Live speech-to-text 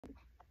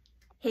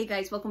Hey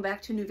guys, welcome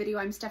back to a new video.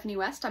 I'm Stephanie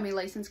West. I'm a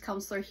licensed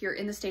counselor here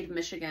in the state of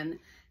Michigan.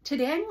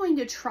 Today I'm going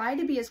to try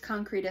to be as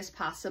concrete as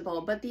possible,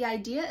 but the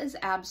idea is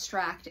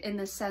abstract in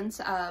the sense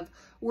of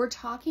we're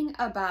talking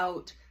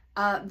about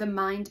the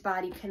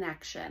mind-body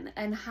connection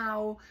and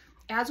how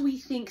as we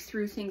think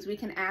through things, we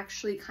can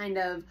actually kind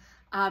of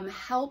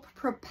help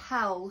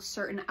propel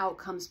certain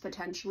outcomes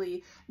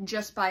potentially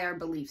just by our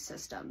belief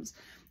systems.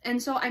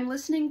 And so I'm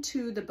listening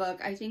to the book,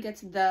 I think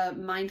it's The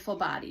Mindful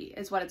Body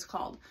is what it's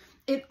called.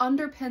 It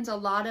underpins a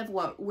lot of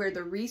where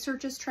the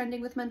research is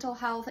trending with mental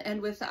health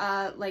and with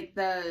like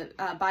the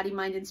body,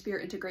 mind, and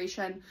spirit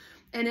integration.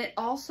 And it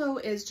also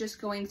is just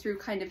going through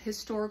kind of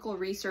historical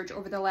research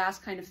over the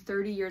last kind of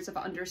 30 years of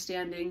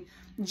understanding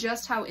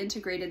just how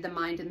integrated the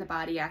mind and the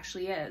body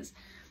actually is.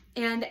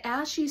 And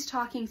as she's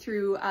talking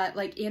through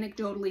like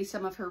anecdotally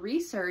some of her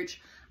research,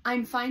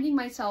 I'm finding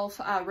myself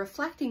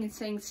reflecting and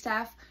saying,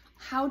 Steph,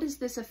 how does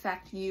this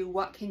affect you?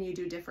 What can you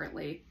do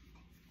differently?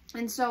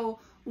 And so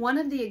one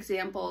of the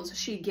examples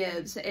she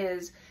gives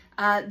is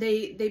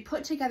they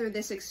put together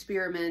this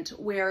experiment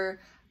where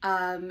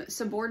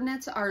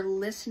subordinates are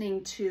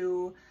listening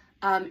to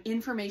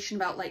information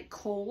about like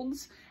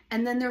colds,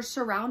 and then they're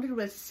surrounded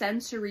with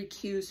sensory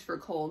cues for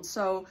colds.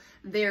 So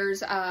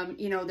there's,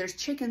 there's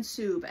chicken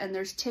soup and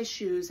there's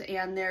tissues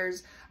and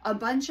there's a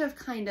bunch of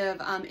kind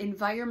of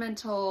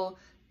environmental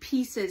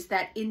pieces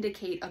that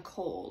indicate a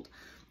cold.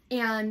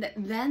 And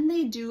then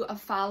they do a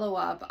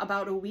follow-up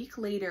about a week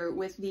later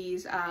with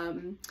these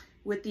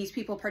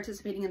people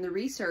participating in the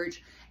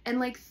research, and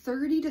like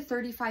 30 to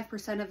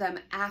 35% of them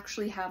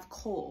actually have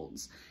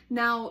colds.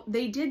 Now,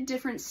 they did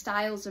different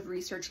styles of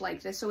research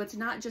like this, so it's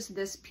not just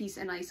this piece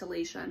in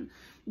isolation,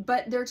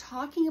 but they're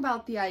talking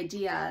about the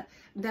idea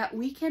that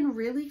we can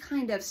really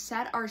kind of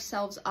set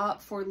ourselves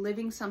up for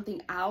living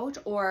something out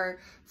or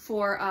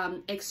for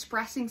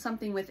expressing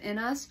something within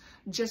us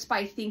just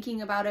by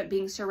thinking about it,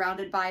 being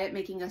surrounded by it,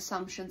 making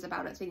assumptions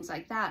about it, things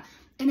like that.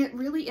 And it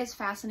really is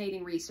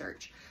fascinating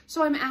research.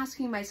 So I'm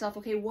asking myself,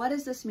 okay, what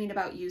does this mean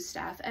about you,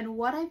 Steph? And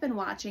what I've been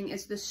watching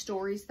is the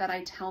stories that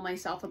I tell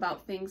myself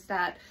about things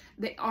that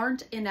they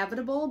aren't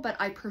inevitable, but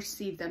I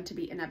perceive them to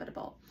be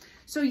inevitable.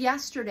 So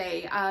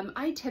yesterday,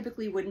 I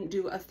typically wouldn't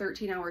do a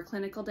 13-hour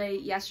clinical day.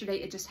 Yesterday,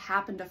 it just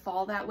happened to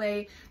fall that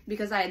way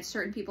because I had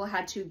certain people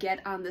had to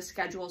get on the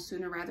schedule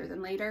sooner rather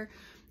than later.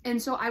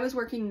 And so I was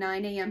working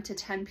 9 a.m. to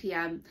 10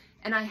 p.m.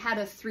 and I had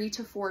a 3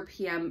 to 4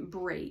 p.m.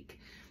 break.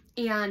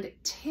 And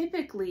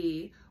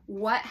typically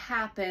what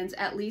happens,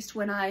 at least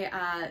when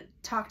I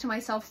talk to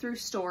myself through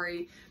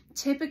story,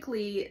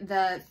 typically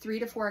the 3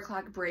 to 4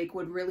 o'clock break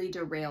would really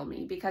derail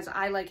me because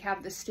I like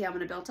have the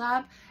stamina built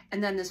up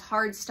and then this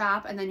hard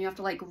stop, and then you have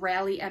to like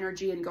rally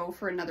energy and go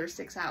for another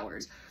 6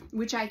 hours,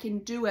 which I can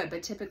do it,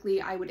 but typically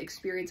I would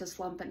experience a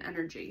slump in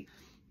energy.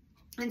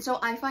 And so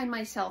I find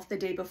myself the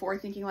day before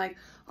thinking like,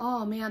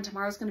 oh man,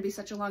 tomorrow's going to be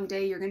such a long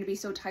day. You're going to be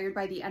so tired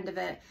by the end of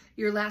it.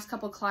 Your last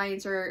couple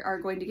clients are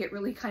going to get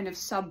really kind of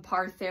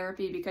subpar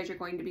therapy because you're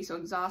going to be so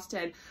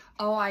exhausted.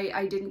 Oh,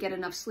 I didn't get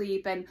enough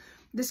sleep. And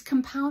this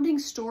compounding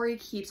story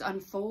keeps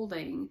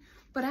unfolding.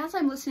 But as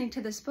I'm listening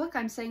to this book,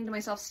 I'm saying to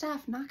myself,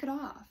 Steph, knock it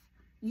off.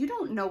 You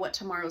don't know what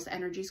tomorrow's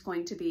energy is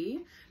going to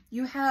be.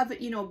 You have,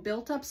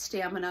 built up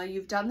stamina.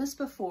 You've done this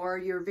before.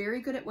 You're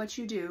very good at what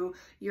you do.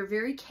 You're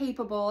very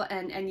capable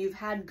and you've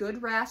had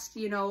good rest,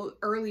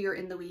 earlier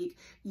in the week.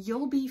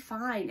 You'll be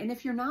fine. And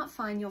if you're not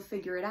fine, you'll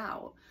figure it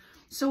out.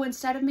 So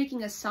instead of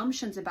making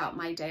assumptions about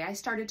my day, I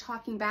started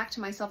talking back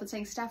to myself and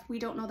saying, Steph, we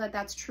don't know that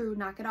that's true.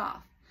 Knock it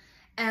off.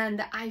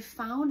 And I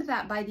found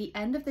that by the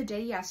end of the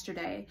day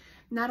yesterday,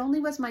 not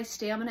only was my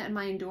stamina and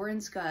my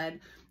endurance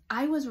good,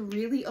 I was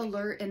really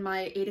alert in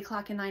my 8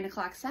 o'clock and 9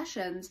 o'clock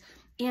sessions.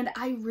 And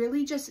I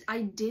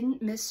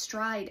didn't miss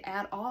stride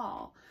at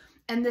all.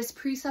 And this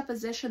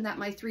presupposition that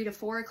my 3 to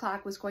 4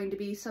 o'clock was going to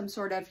be some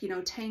sort of,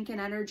 tank in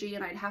energy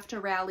and I'd have to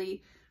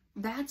rally,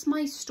 that's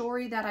my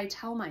story that I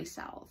tell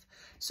myself.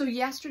 So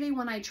yesterday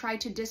when I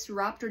tried to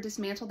disrupt or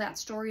dismantle that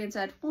story and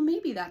said, well,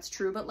 maybe that's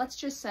true, but let's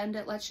just send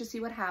it. Let's just see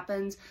what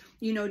happens.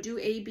 Do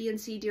A, B, and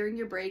C during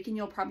your break and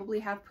you'll probably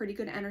have pretty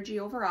good energy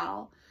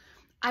overall.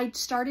 I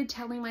started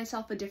telling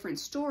myself a different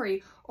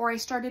story, or I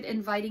started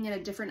inviting in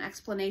a different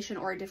explanation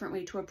or a different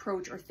way to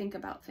approach or think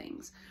about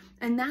things.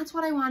 And that's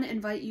what I want to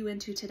invite you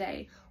into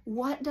today.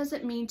 What does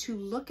it mean to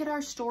look at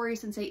our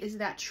stories and say, is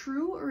that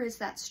true or is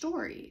that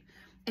story?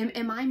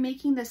 Am I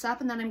making this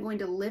up and then I'm going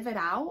to live it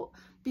out?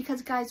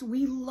 Because guys,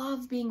 we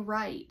love being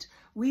right.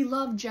 We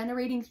love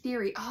generating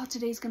theory. Oh,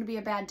 today's going to be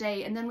a bad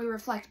day. And then we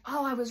reflect,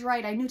 oh, I was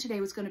right. I knew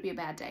today was going to be a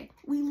bad day.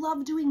 We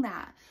love doing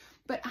that.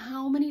 But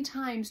how many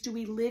times do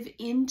we live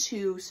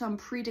into some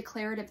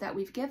pre-declarative that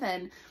we've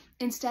given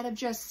instead of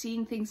just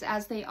seeing things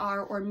as they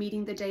are or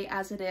meeting the day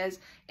as it is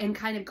and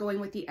kind of going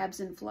with the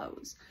ebbs and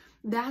flows?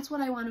 That's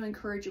what I want to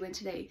encourage you in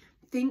today.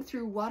 Think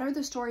through what are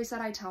the stories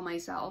that I tell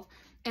myself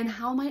and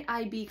how might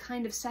I be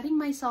kind of setting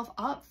myself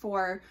up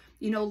for,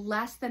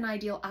 less than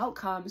ideal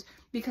outcomes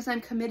because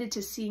I'm committed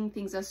to seeing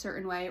things a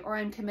certain way or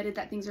I'm committed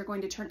that things are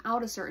going to turn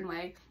out a certain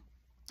way.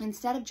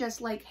 instead of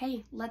just like,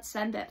 hey, let's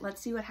send it.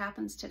 Let's see what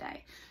happens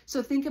today.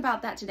 So think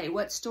about that today.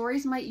 What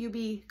stories might you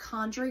be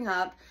conjuring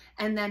up,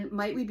 and then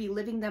might we be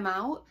living them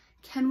out?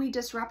 Can we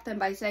disrupt them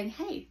by saying,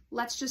 hey,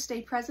 let's just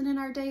stay present in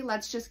our day.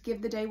 Let's just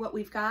give the day what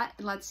we've got,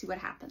 and let's see what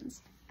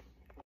happens.